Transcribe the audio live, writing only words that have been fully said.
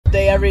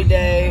every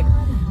day,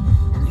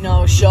 you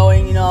know,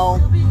 showing, you know,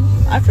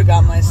 I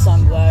forgot my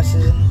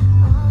sunglasses. And,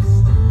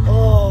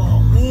 oh,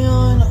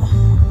 man.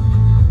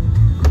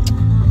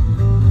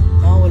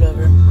 Oh,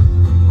 whatever.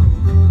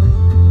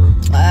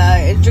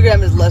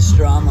 Instagram is less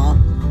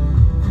drama.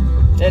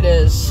 It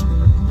is.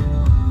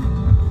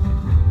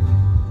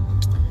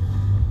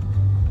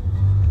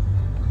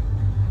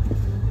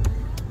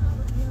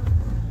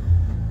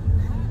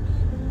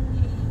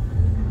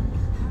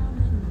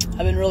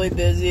 I've been really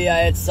busy. I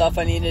had stuff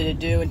I needed to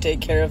do and take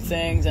care of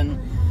things, and,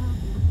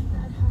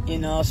 you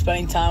know,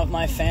 spending time with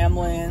my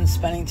family and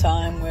spending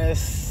time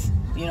with,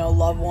 you know,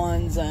 loved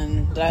ones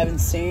and that I haven't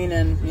seen.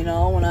 And, you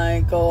know, when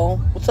I go,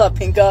 what's up,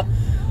 Pinka?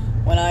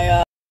 When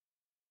I,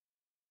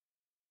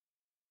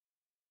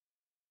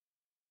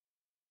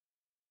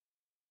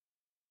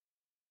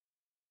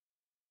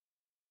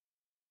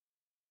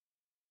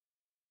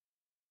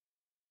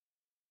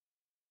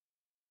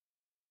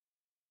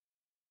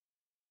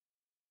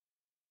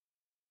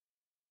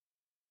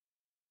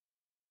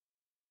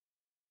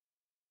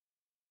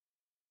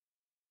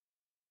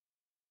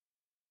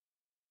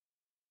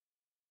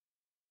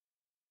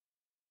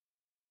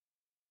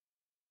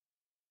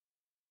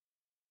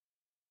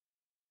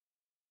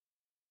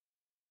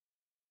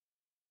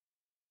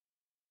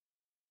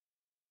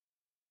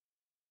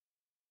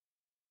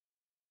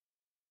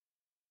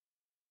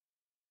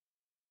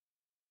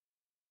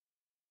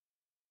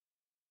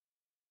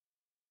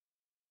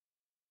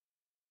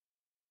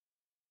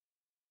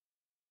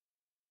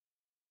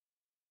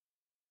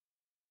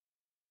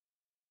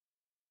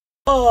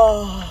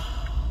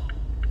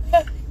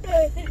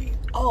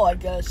 I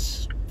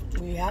guess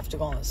we have to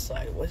go on the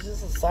side. What is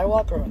this, a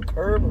sidewalk or a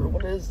curb, or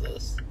what is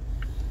this?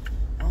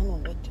 I don't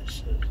know what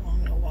this is. I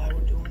don't know why we're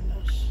doing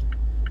this.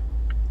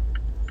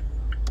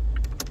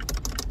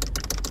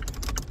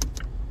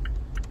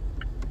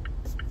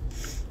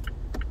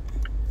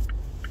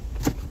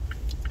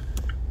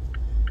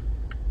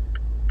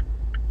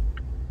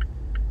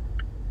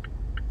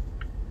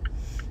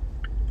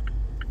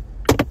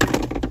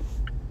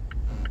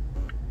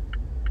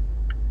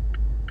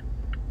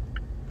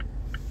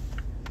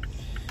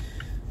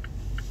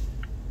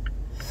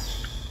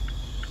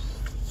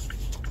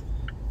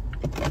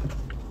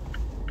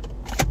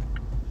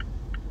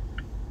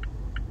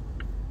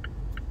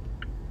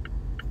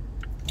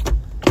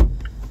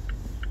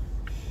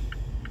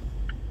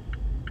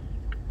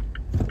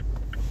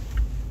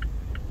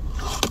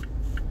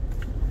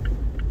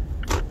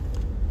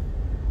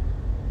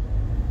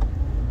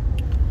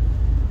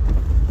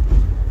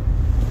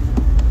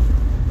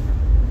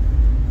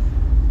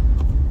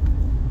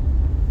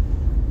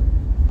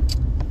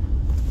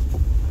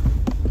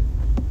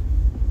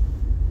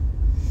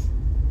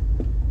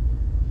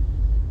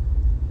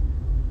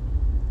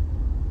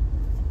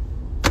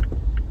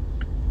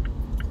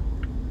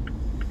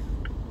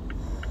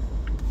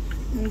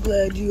 I'm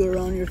glad you are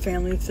around your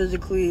family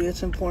physically.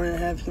 It's important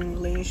to have human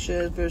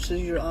relationships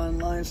versus your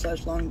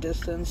online/long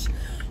distance.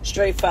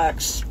 Straight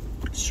facts.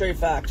 Straight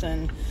facts.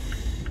 And,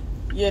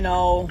 you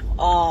know,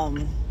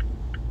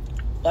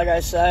 like I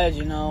said,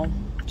 you know,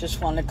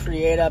 just want to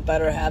create a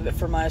better habit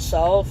for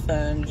myself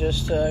and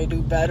just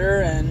do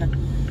better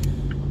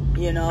and,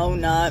 you know,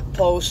 not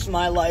post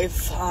my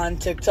life on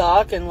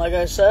TikTok. And like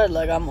I said,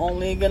 like I'm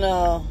only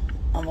gonna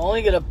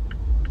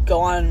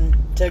go on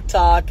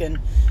TikTok and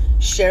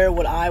share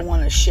what I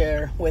want to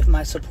share with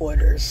my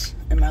supporters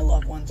and my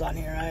loved ones on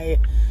here.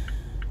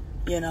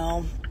 You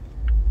know,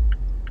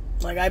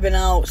 like I've been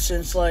out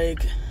since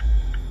like,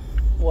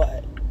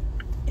 what,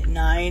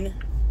 9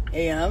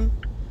 a.m.?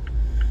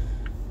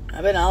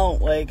 I've been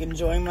out, like,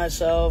 enjoying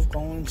myself,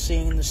 going,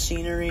 seeing the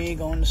scenery,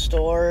 going to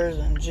stores,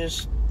 and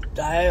just,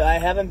 I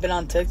haven't been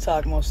on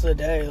TikTok most of the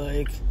day.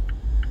 Like,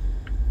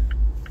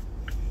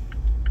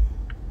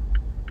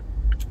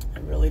 I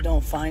really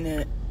don't find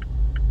it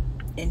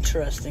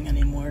interesting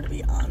anymore, to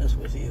be honest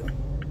with you.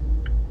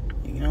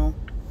 You know?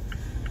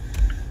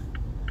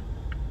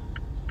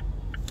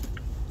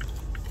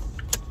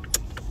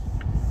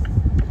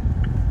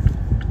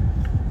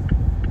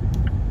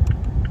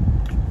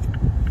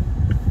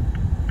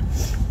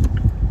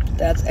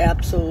 That's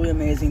absolutely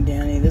amazing,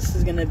 Danny. This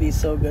is gonna be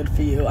so good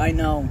for you. I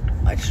know.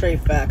 Like, straight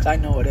facts. I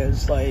know it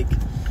is. Like,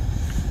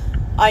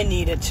 I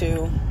need it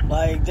too.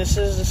 Like, this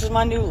is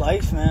my new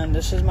life, man.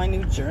 This is my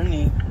new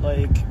journey.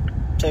 Like,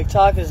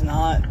 TikTok is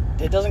not,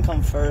 it doesn't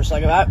come first.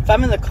 Like, if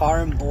I'm in the car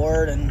and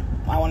bored and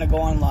I want to go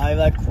on live,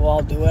 like, well,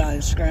 I'll do it on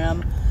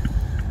Instagram.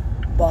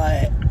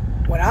 But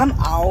when I'm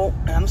out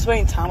and I'm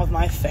spending time with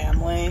my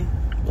family,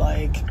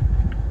 like,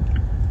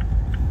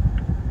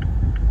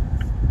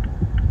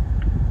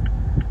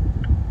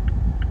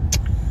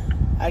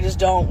 I just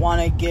don't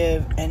want to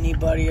give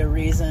anybody a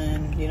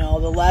reason. You know,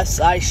 the less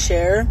I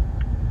share,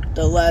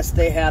 the less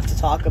they have to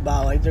talk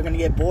about. Like, they're going to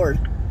get bored.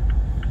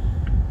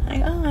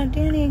 Like, oh,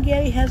 Dani and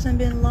Gabby hasn't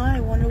been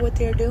live. Wonder what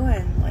they're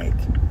doing. Like,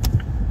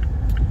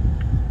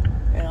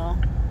 you know.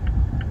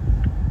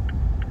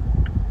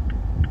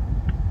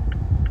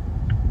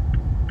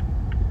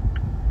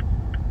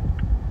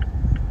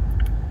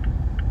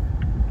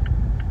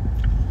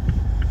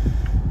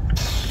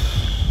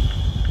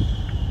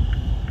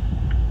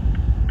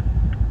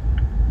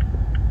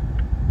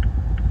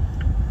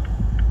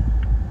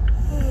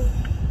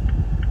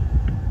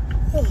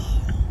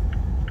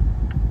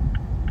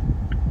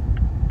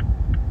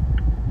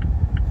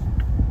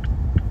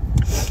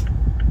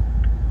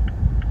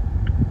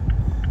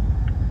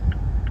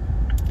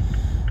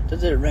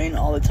 Does it rain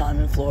all the time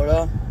in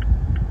Florida?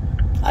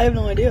 I have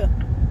no idea.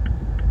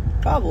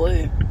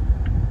 Probably.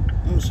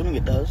 I'm assuming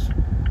it does.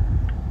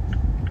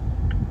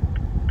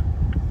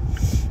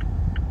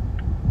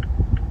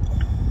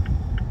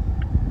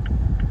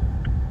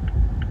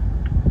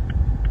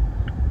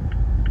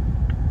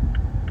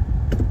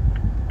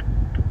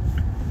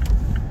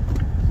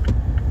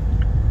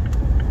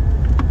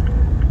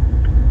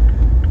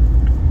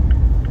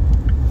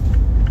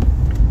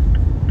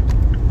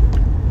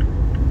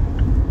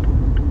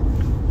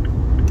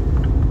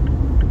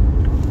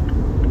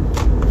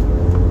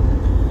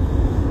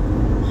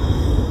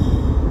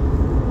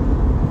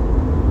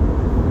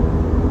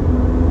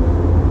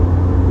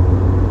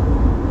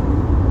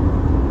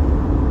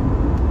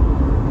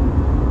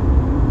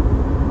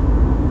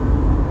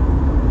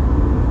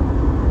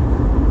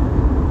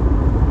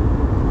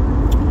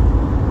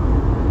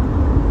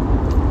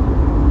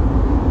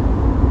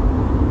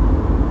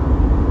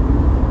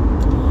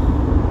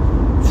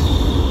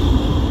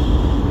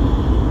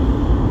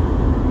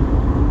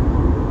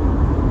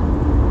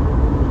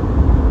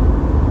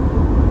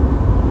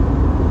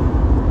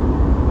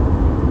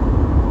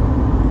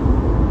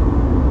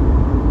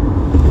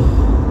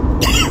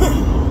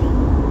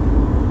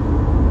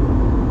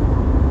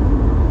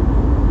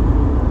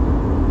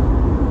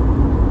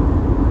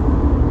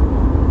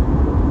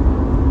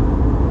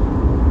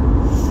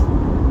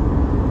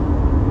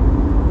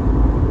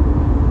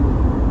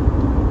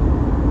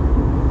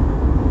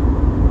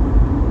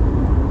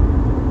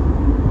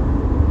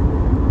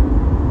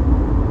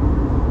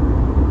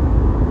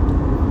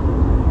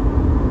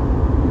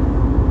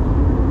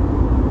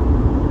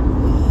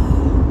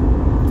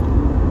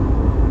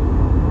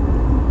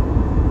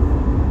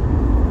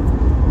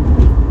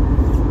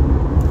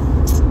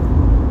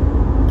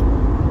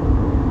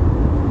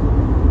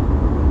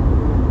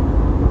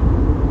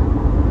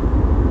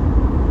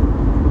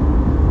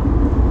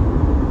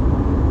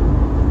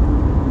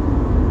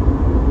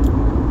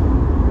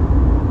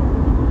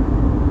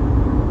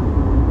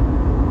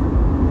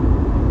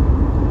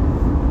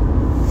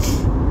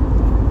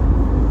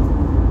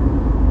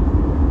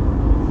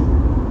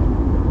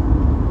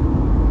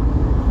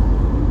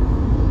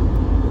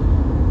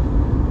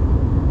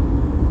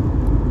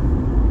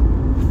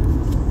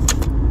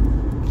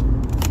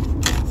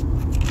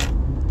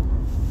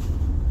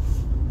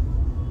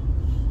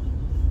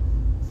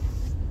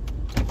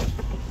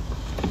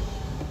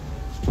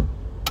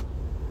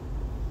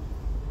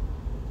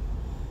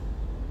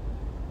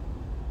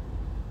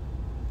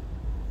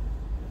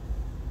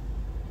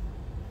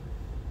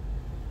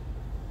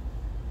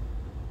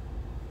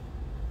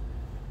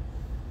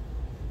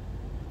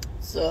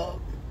 So,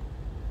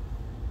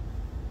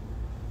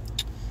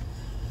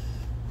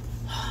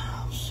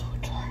 I'm so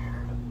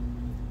tired.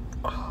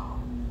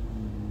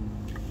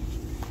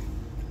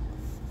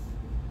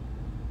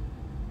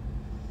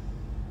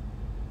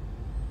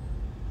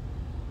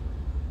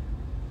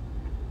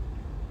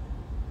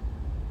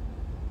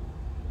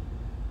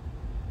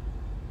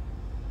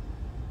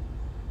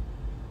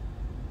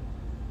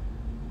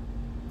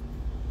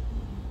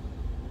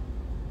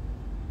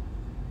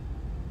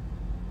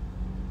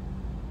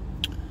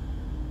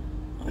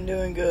 I'm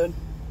doing good.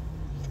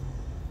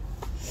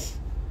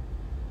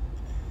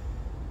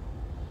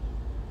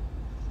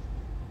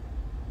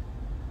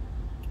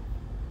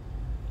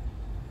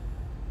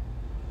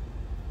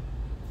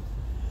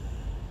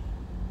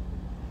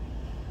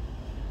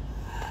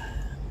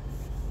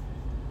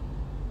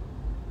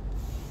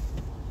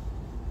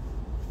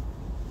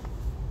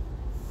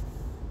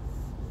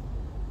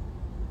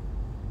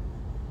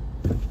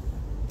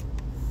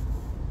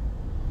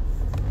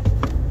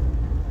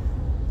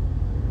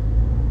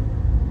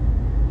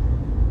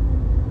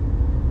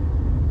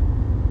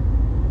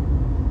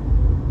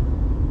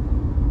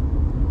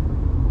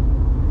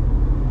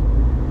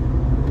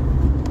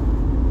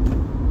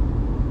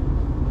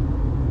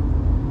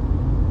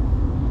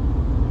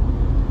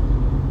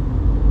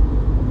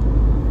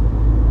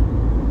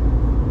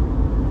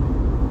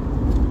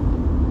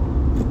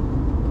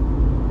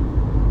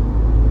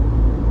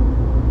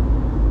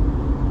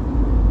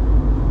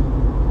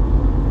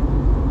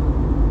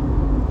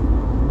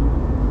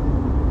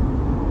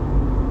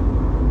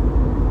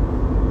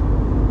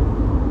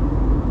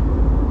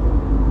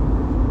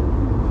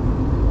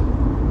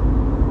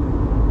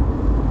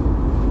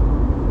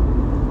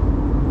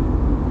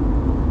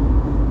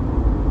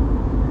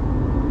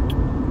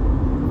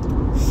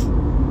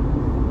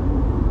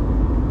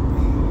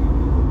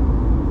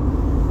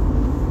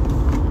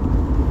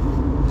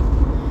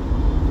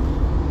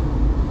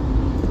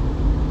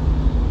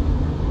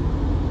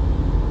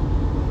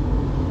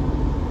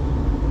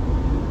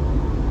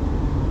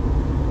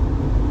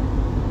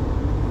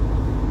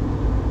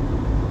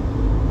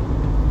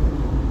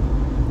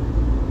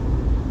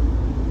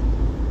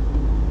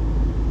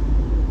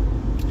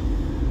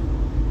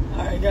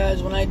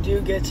 Guys, when I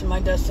do get to my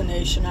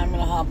destination, I'm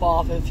going to hop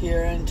off of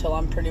here until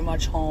I'm pretty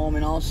much home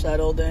and all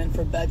settled in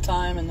for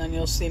bedtime, and then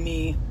you'll see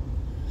me.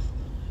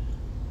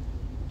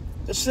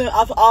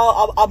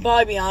 I'll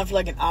probably be on for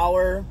like an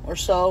hour or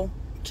so,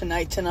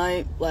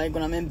 tonight, like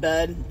when I'm in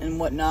bed and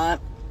whatnot.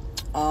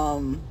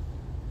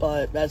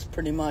 But that's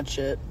pretty much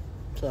it.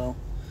 So,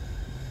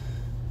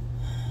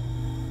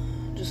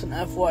 just an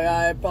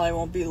FYI, I probably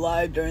won't be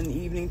live during the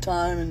evening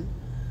time, and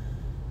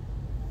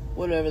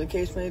whatever the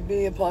case may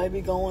be, I'll probably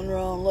be going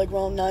around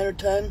 9 or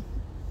 10.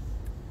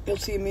 You'll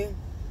see me.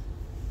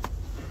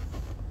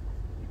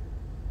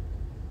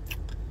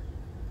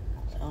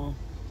 So,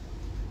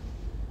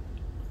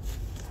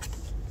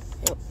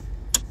 yep.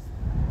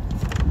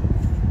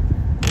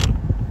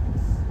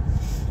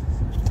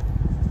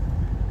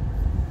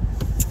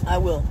 I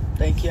will.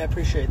 Thank you. I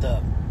appreciate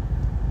that.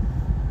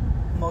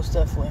 Most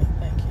definitely.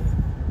 Thank you.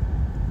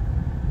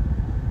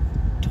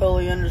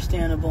 Totally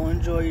understandable.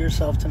 Enjoy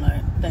yourself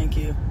tonight. Thank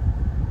you.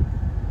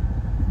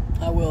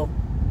 I will.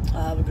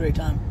 I'll have a great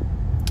time.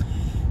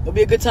 It'll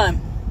be a good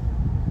time.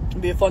 It'll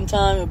be a fun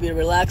time. It'll be a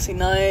relaxing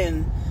night,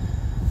 and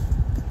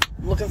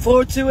I'm looking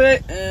forward to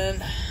it,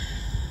 and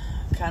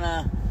kind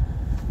of,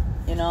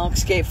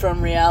 escape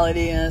from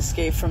reality and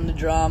escape from the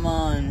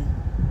drama, and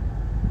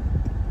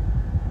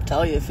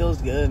tell you, it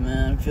feels good,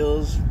 man. It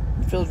feels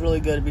really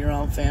good to be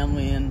around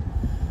family and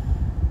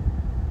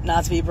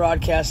not to be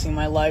broadcasting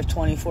my life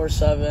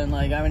 24/7.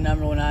 I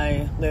remember when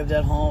I lived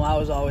at home, I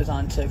was always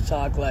on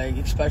TikTok,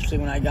 especially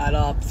when I got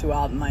up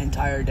throughout my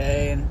entire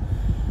day, and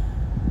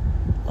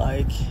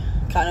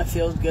kind of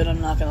feels good, I'm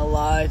not gonna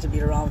lie, to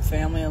be around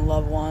family and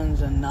loved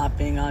ones and not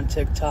being on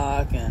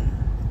TikTok, and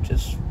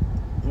just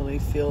really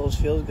feels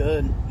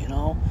good,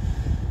 a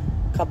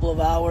couple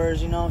of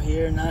hours,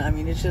 here and that.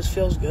 It just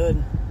feels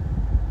good.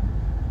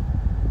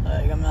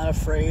 I'm not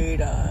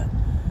afraid. I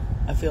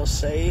feel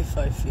safe.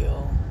 I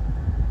feel,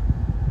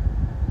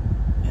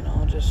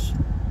 just,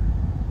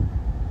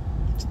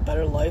 it's a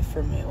better life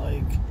for me.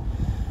 I'm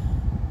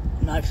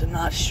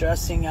not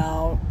stressing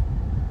out,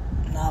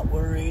 not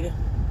worried,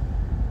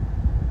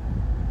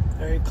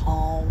 very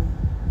calm.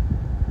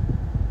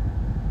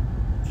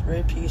 It's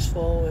very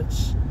peaceful.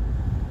 It's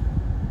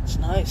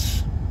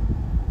nice.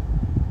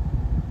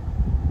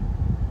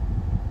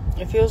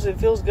 It feels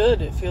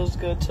good. It feels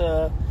good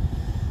to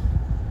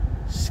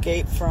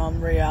escape from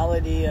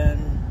reality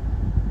and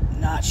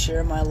not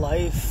share my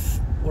life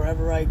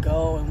wherever I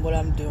go, and what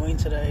I'm doing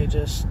today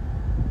just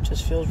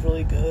feels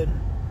really good.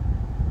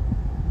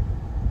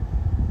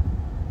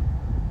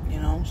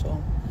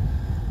 So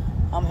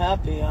I'm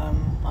happy.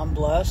 I'm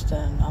blessed,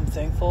 and I'm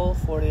thankful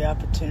for the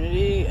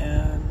opportunity,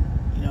 and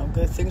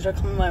good things are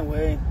coming my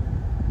way.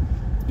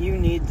 You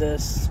need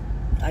this.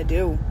 I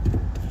do.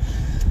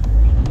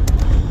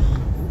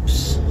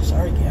 Oops.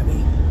 Sorry,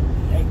 Gabby.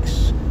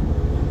 Yikes.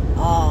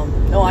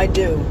 No, I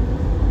do.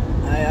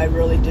 I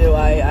really do.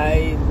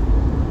 I've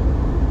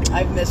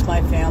missed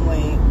my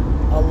family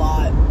a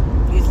lot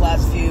these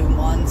last few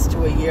months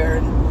to a year,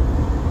 and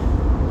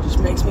it just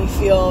makes me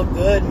feel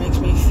good. Makes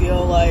me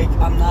feel like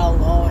I'm not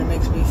alone. It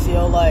makes me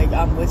feel like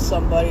I'm with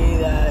somebody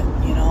that,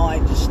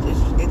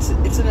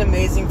 it's an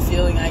amazing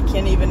feeling. I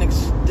can't even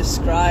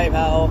describe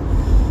how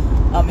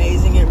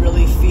amazing it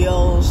really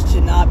feels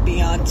to not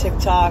be on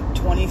TikTok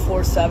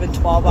 24/7,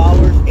 12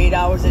 hours, 8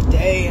 hours a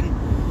day, and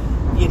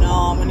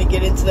I'm going to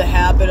get into the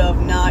habit of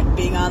not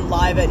being on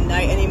live at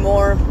night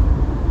anymore.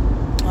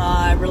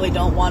 I really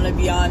don't want to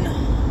be on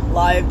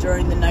live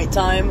during the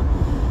nighttime.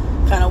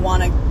 Kind of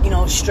want to,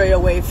 stray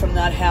away from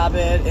that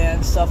habit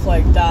and stuff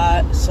like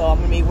that. So I'm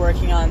going to be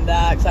working on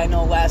that, because I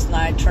know last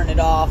night I turned it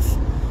off.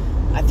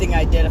 I think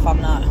I did, if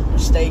I'm not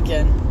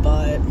mistaken.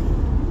 But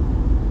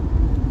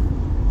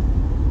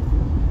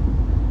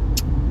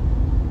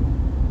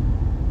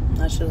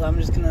I'm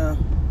just going to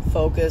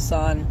focus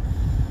on,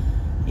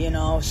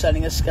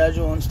 setting a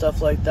schedule and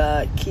stuff like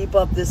that. Keep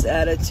up this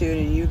attitude,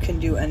 and you can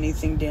do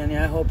anything, Danny.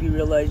 I hope you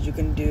realize you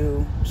can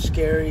do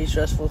scary,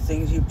 stressful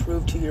things. You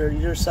prove to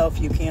yourself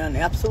you can.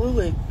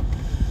 Absolutely.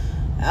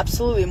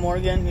 Absolutely,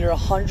 Morgan. You're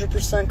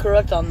 100%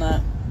 correct on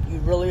that. You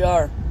really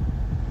are.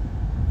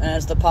 And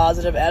it's the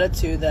positive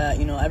attitude that,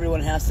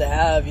 everyone has to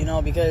have,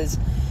 because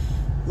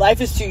life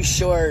is too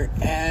short,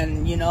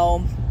 and,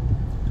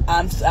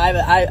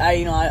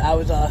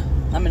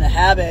 I'm in a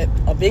habit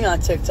of being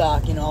on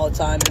TikTok, all the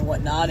time and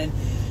whatnot, and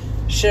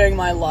sharing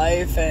my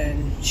life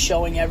and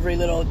showing every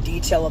little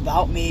detail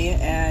about me.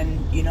 And,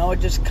 it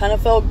just kind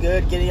of felt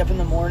good getting up in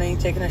the morning,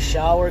 taking a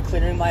shower,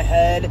 clearing my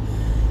head,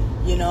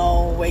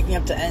 waking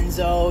up to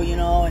Enzo,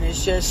 and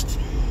it's just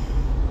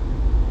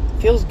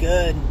feels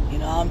good.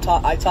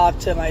 I talk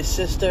to my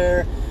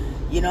sister,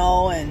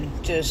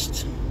 and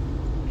just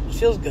it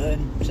feels good.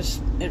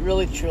 It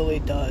really truly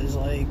does.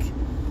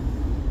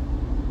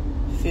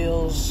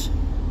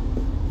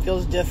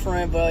 Feels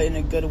different, but in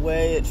a good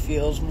way. It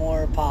feels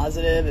more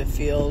positive. It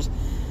feels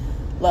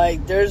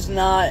like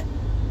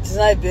since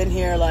I've been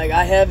here,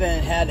 I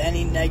haven't had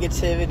any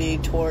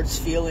negativity towards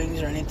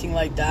feelings or anything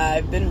like that.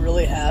 I've been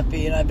really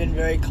happy, and I've been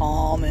very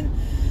calm and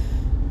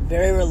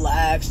very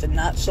relaxed, and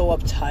not so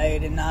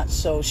uptight and not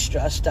so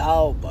stressed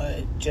out,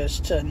 but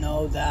just to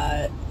know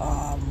that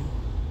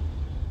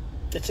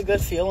it's a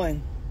good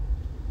feeling.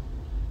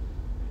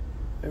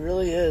 It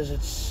really is.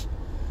 It's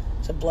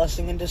a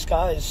blessing in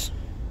disguise.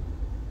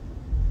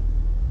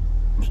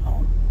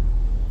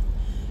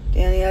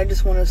 I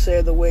just want to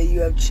say the way you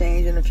have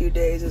changed in a few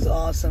days is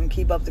awesome.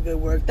 Keep up the good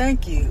work.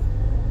 Thank you.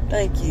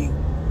 Thank you.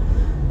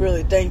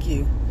 Really, thank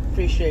you.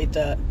 Appreciate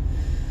that.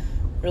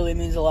 Really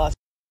means a lot.